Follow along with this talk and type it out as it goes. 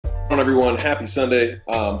On everyone, happy Sunday.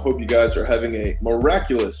 Hope you guys are having a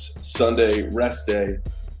miraculous Sunday rest day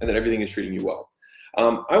and that everything is treating you well.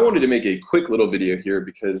 I wanted to make a quick little video here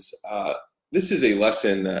because this is a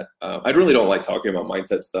lesson that I really don't like talking about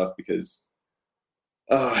mindset stuff because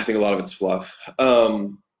I think a lot of it's fluff. But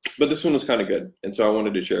this one was kind of good, and so I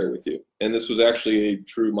wanted to share it with you. And this was actually a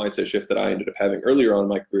true mindset shift that I ended up having earlier on in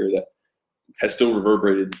my career that has still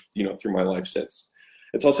reverberated, through my life since.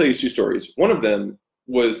 And so I'll tell you two stories. One of them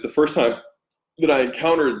was the first time that I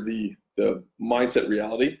encountered the mindset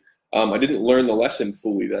reality. I didn't learn the lesson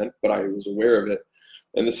fully then, but I was aware of it.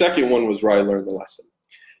 And the second one was where I learned the lesson.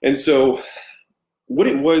 And so what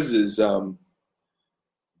it was is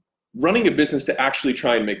running a business to actually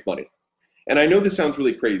try and make money. And I know this sounds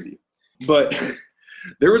really crazy, but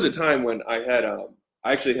there was a time when I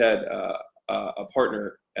actually had a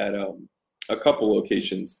partner at a couple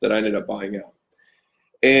locations that I ended up buying out.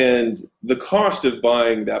 And the cost of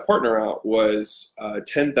buying that partner out was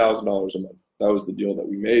 $10,000 a month. That was the deal that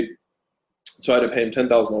we made. So I had to pay him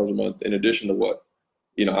 $10,000 a month in addition to what,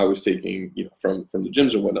 I was taking, from the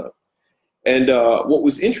gyms and whatnot. And what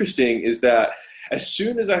was interesting is that as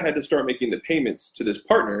soon as I had to start making the payments to this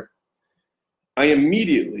partner, I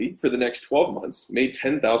immediately, for the next 12 months, made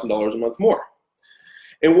 $10,000 a month more.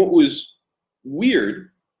 And what was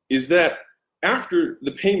weird is that after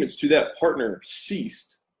the payments to that partner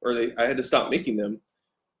ceased, I had to stop making them,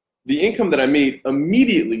 the income that I made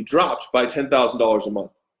immediately dropped by $10,000 a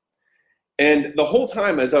month. And the whole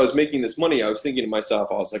time as I was making this money, I was thinking to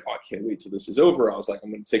myself, I was like, oh, I can't wait till this is over. I was like,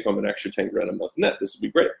 I'm going to take home an extra 10 grand a month net. This would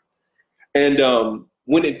be great. And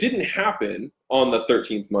when it didn't happen on the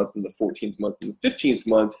 13th month and the 14th month and the 15th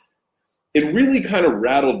month, it really kind of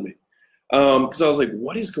rattled me because I was like,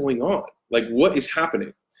 what is going on? Like, what is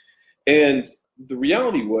happening? And the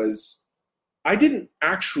reality was I didn't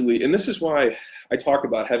actually, and this is why I talk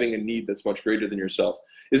about having a need that's much greater than yourself,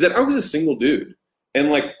 is that I was a single dude. And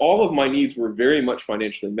like all of my needs were very much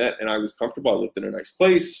financially met and I was comfortable. I lived in a nice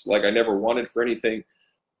place. Like I never wanted for anything,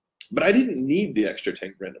 but I didn't need the extra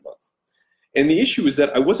 10 grand a month. And the issue is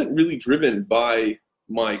that I wasn't really driven by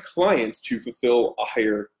my clients to fulfill a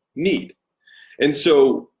higher need. And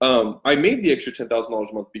so I made the extra $10,000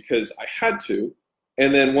 a month because I had to.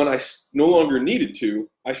 And then when I no longer needed to,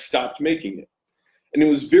 I stopped making it. And it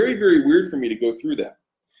was very, very weird for me to go through that.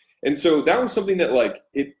 And so that was something that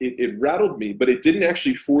it rattled me, but it didn't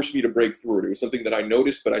actually force me to break through it. It was something that I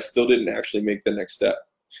noticed, but I still didn't actually make the next step.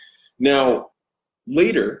 Now,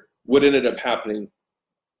 later, what ended up happening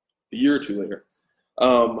a year or two later,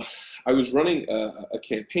 I was running a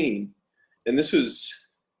campaign, and this was,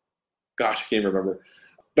 I can't remember,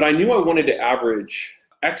 but I knew I wanted to average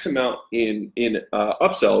X amount in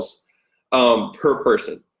upsells per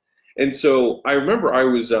person. And so I remember I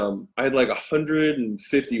had like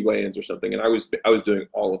 150 weigh-ins or something, and I was doing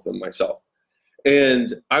all of them myself.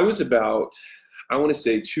 And I was about, I want to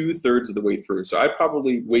say 2/3 of the way through. So I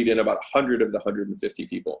probably weighed in about 100 of the 150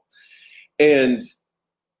 people. And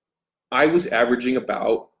I was averaging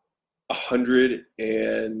about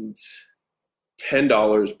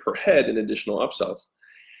 $110 per head in additional upsells.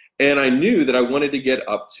 And I knew that I wanted to get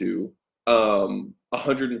up to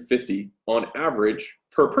 150 on average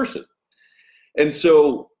per person. And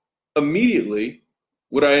so immediately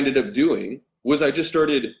what I ended up doing was I just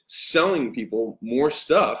started selling people more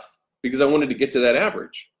stuff because I wanted to get to that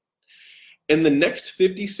average. And the next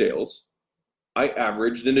 50 sales, I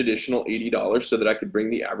averaged an additional $80 so that I could bring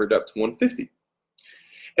the average up to 150.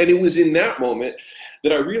 And it was in that moment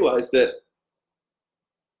that I realized that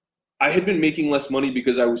I had been making less money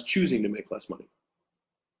because I was choosing to make less money.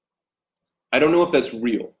 I don't know if that's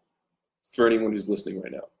real for anyone who's listening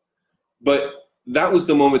right now, but that was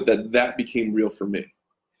the moment that became real for me.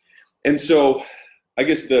 And so I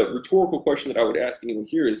guess the rhetorical question that I would ask anyone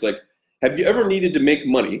here is like, have you ever needed to make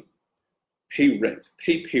money, pay rent,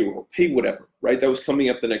 pay payroll, pay whatever, right? That was coming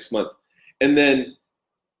up the next month. And then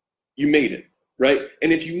you made it, right?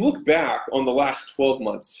 And if you look back on the last 12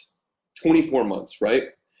 months, 24 months, right?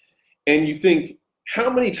 And you think, how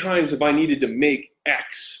many times have I needed to make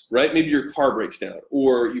X, right? Maybe your car breaks down,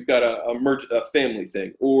 or you've got a family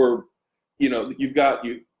thing, or you've got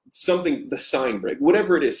something, the sign break,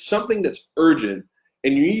 whatever it is, something that's urgent,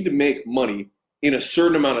 and you need to make money in a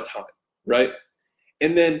certain amount of time, right?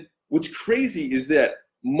 And then what's crazy is that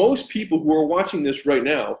most people who are watching this right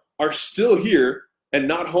now are still here and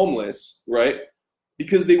not homeless, right?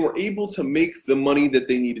 Because they were able to make the money that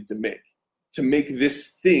they needed to make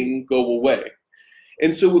this thing go away.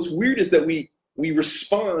 And so what's weird is that we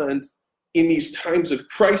respond in these times of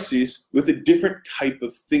crisis with a different type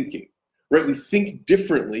of thinking, right? We think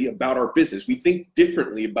differently about our business. We think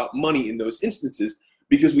differently about money in those instances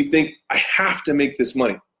because we think, I have to make this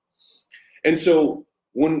money. And so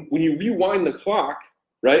when you rewind the clock,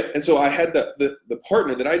 right? And so I had the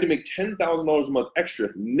partner that I had to make $10,000 a month extra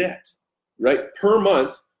net, right? Per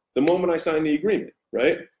month, the moment I signed the agreement,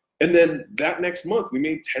 right? And then that next month, we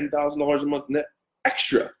made $10,000 a month net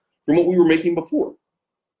extra from what we were making before.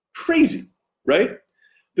 Crazy, right?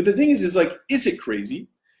 But the thing is like, is it crazy?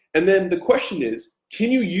 And then the question is,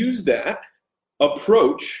 can you use that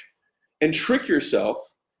approach and trick yourself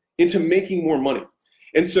into making more money?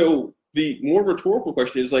 And so the more rhetorical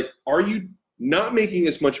question is like, are you not making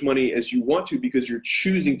as much money as you want to because you're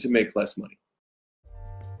choosing to make less money?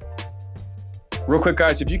 Real quick,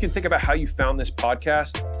 guys, if you can think about how you found this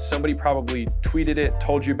podcast, somebody probably tweeted it,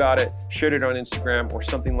 told you about it, shared it on Instagram or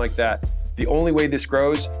something like that. The only way this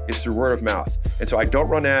grows is through word of mouth. And so I don't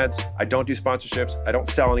run ads, I don't do sponsorships, I don't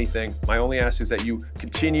sell anything. My only ask is that you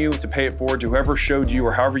continue to pay it forward to whoever showed you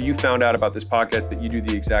or however you found out about this podcast, that you do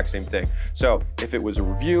the exact same thing. So if it was a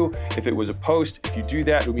review, if it was a post, if you do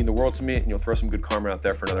that, it would mean the world to me, and you'll throw some good karma out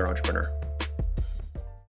there for another entrepreneur.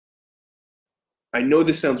 I know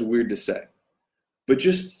this sounds weird to say, but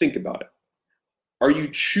just think about it. Are you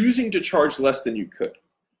choosing to charge less than you could?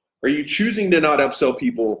 Are you choosing to not upsell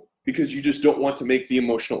people because you just don't want to make the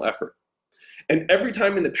emotional effort? And every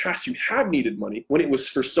time in the past you have needed money, when it was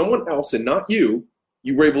for someone else and not you,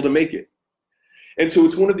 you were able to make it. And so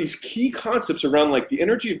it's one of these key concepts around like the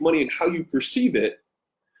energy of money and how you perceive it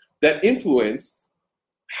that influenced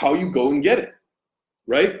how you go and get it,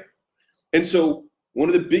 right? And so one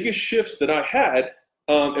of the biggest shifts that I had,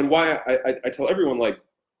 and why I tell everyone, like,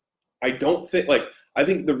 I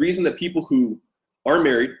think the reason that people who are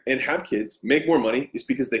married and have kids make more money is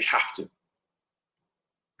because they have to.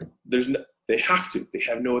 They have to. They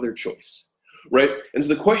have no other choice, right? And so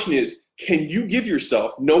the question is, can you give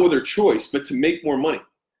yourself no other choice but to make more money?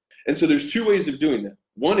 And so there's two ways of doing that.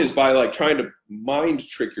 One is by like trying to mind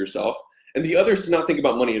trick yourself, and the other is to not think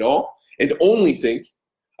about money at all and only think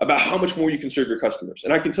about how much more you can serve your customers.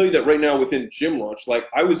 And I can tell you that right now within Gym Launch, like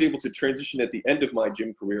I was able to transition at the end of my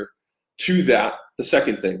gym career to the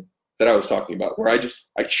second thing that I was talking about, where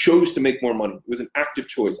I chose to make more money. It was an active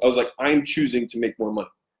choice. I was like, I'm choosing to make more money.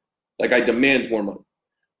 Like I demand more money,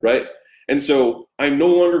 right? And so I'm no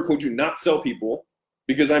longer going to not sell people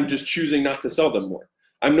because I'm just choosing not to sell them more.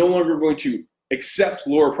 I'm no longer going to accept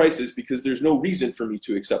lower prices because there's no reason for me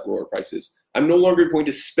to accept lower prices. I'm no longer going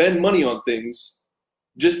to spend money on things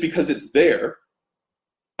just because it's there.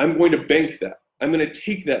 I'm going to bank that. I'm going to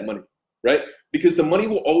take that money, right? Because the money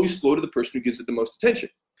will always flow to the person who gives it the most attention.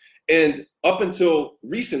 And up until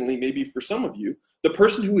recently, maybe for some of you, the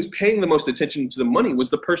person who was paying the most attention to the money was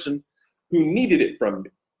the person who needed it from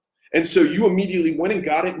you. And so you immediately went and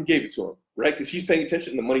got it and gave it to him, right? Because he's paying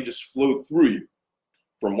attention and the money just flowed through you.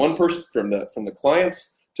 From one person, from the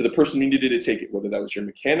clients to the person who needed to take it, whether that was your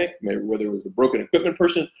mechanic, maybe whether it was the broken equipment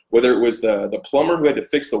person, whether it was the plumber who had to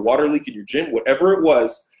fix the water leak in your gym, whatever it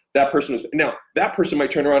was, that person was. Now, that person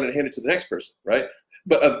might turn around and hand it to the next person, right?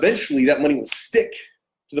 But eventually that money will stick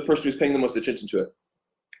to the person who's paying the most attention to it.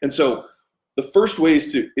 And so the first way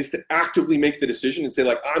is to actively make the decision and say,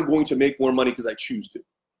 like, I'm going to make more money because I choose to.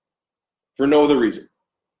 For no other reason.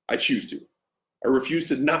 I choose to. I refuse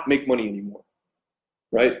to not make money anymore.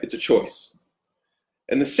 Right? It's a choice.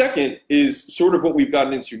 And the second is sort of what we've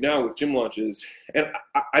gotten into now with gym launches. And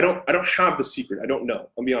I don't have the secret. I don't know.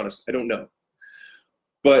 I'll be honest. I don't know.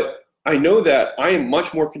 But I know that I am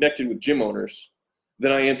much more connected with gym owners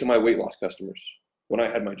than I am to my weight loss customers when I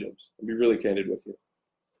had my gyms. I'll be really candid with you.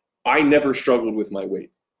 I never struggled with my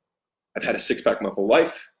weight. I've had a six-pack my whole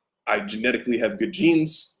life. I genetically have good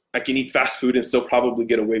genes. I can eat fast food and still probably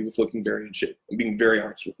get away with looking very in shape. I'm being very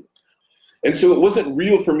honest with you. And so it wasn't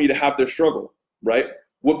real for me to have their struggle, right?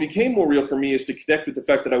 What became more real for me is to connect with the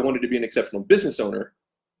fact that I wanted to be an exceptional business owner.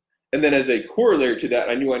 And then as a corollary to that,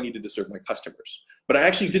 I knew I needed to serve my customers. But I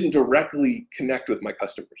actually didn't directly connect with my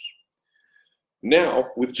customers. Now,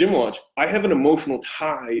 with Gym Launch, I have an emotional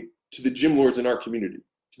tie to the gym lords in our community,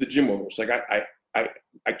 to the gym owners. Like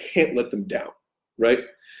I can't let them down, right?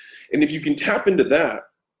 And if you can tap into that,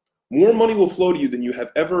 more money will flow to you than you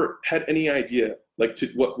have ever had any idea, like to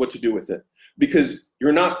what to do with it. Because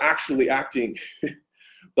you're not actually acting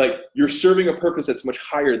like you're serving a purpose that's much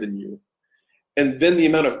higher than you. And then the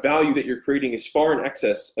amount of value that you're creating is far in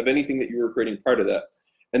excess of anything that you were creating prior to that.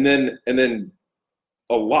 And then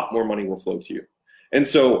a lot more money will flow to you. And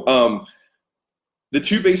so the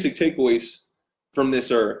two basic takeaways from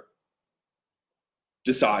this are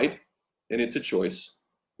decide, and it's a choice,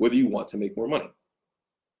 whether you want to make more money.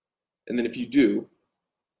 And then if you do,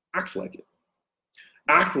 Act like it.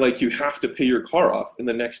 Act like you have to pay your car off in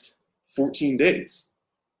the next 14 days.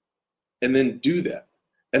 And then do that.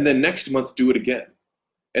 And then next month, do it again.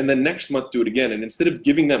 And then next month, do it again. And instead of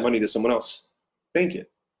giving that money to someone else, bank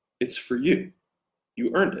it. It's for you.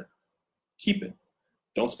 You earned it. Keep it.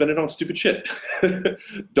 Don't spend it on stupid shit.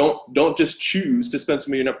 Don't just choose to spend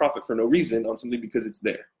some of your net profit for no reason on something because it's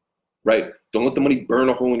there, right? Don't let the money burn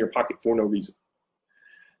a hole in your pocket for no reason.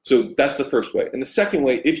 So that's the first way. And the second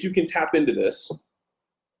way, if you can tap into this,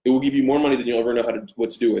 it will give you more money than you'll ever know what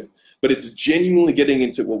to do with. But it's genuinely getting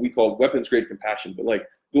into what we call weapons grade compassion, but like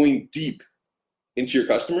going deep into your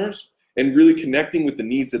customers and really connecting with the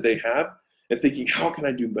needs that they have and thinking, how can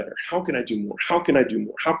I do better? How can I do more? How can I do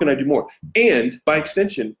more? How can I do more? And by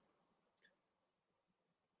extension,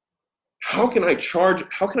 how can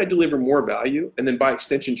I deliver more value and then by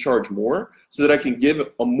extension charge more so that I can give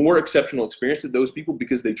a more exceptional experience to those people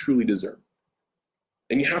because they truly deserve it?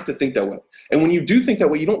 And you have to think that way. And when you do think that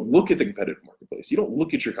way, you don't look at the competitive marketplace. You don't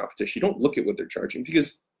look at your competition. You don't look at what they're charging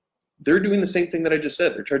because they're doing the same thing that I just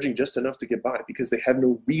said. They're charging just enough to get by because they have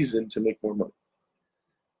no reason to make more money.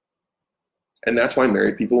 And that's why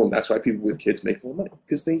married people and that's why people with kids make more money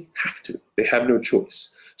because they have to. They have no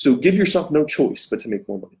choice. So give yourself no choice but to make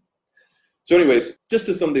more money. So anyways, just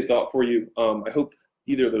a Sunday thought for you. I hope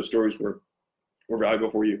either of those stories were valuable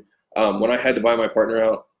for you. When I had to buy my partner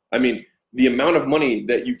out, I mean, the amount of money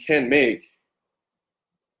that you can make,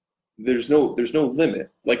 there's no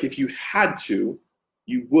limit. Like if you had to,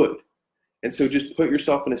 you would. And so just put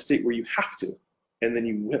yourself in a state where you have to, and then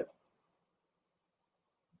you will.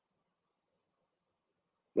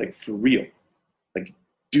 Like for real. Like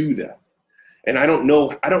do that. And I don't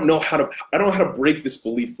know how to break this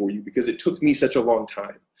belief for you because it took me such a long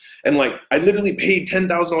time. And like I literally paid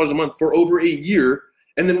 $10,000 a month for over a year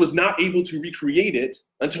and then was not able to recreate it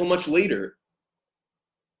until much later.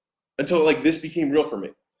 Until like this became real for me.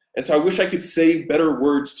 And so I wish I could say better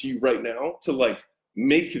words to you right now to like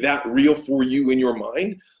make that real for you in your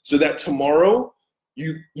mind so that tomorrow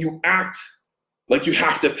you act like you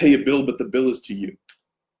have to pay a bill, but the bill is to you.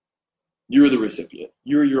 You're the recipient.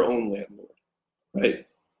 You're your own landlord, right?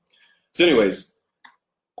 So anyways,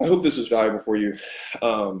 I hope this was valuable for you.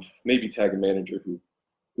 Maybe tag a manager who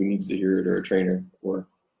needs to hear it or a trainer or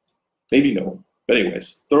maybe no one. But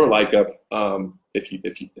anyways, throw a like up if you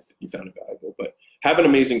found it valuable. But have an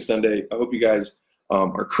amazing Sunday. I hope you guys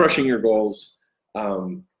are crushing your goals.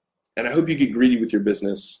 And I hope you get greedy with your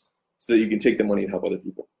business so that you can take the money and help other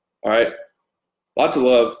people. All right? Lots of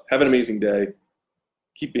love. Have an amazing day.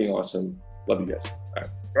 Keep being awesome. Love you guys. All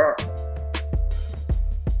right.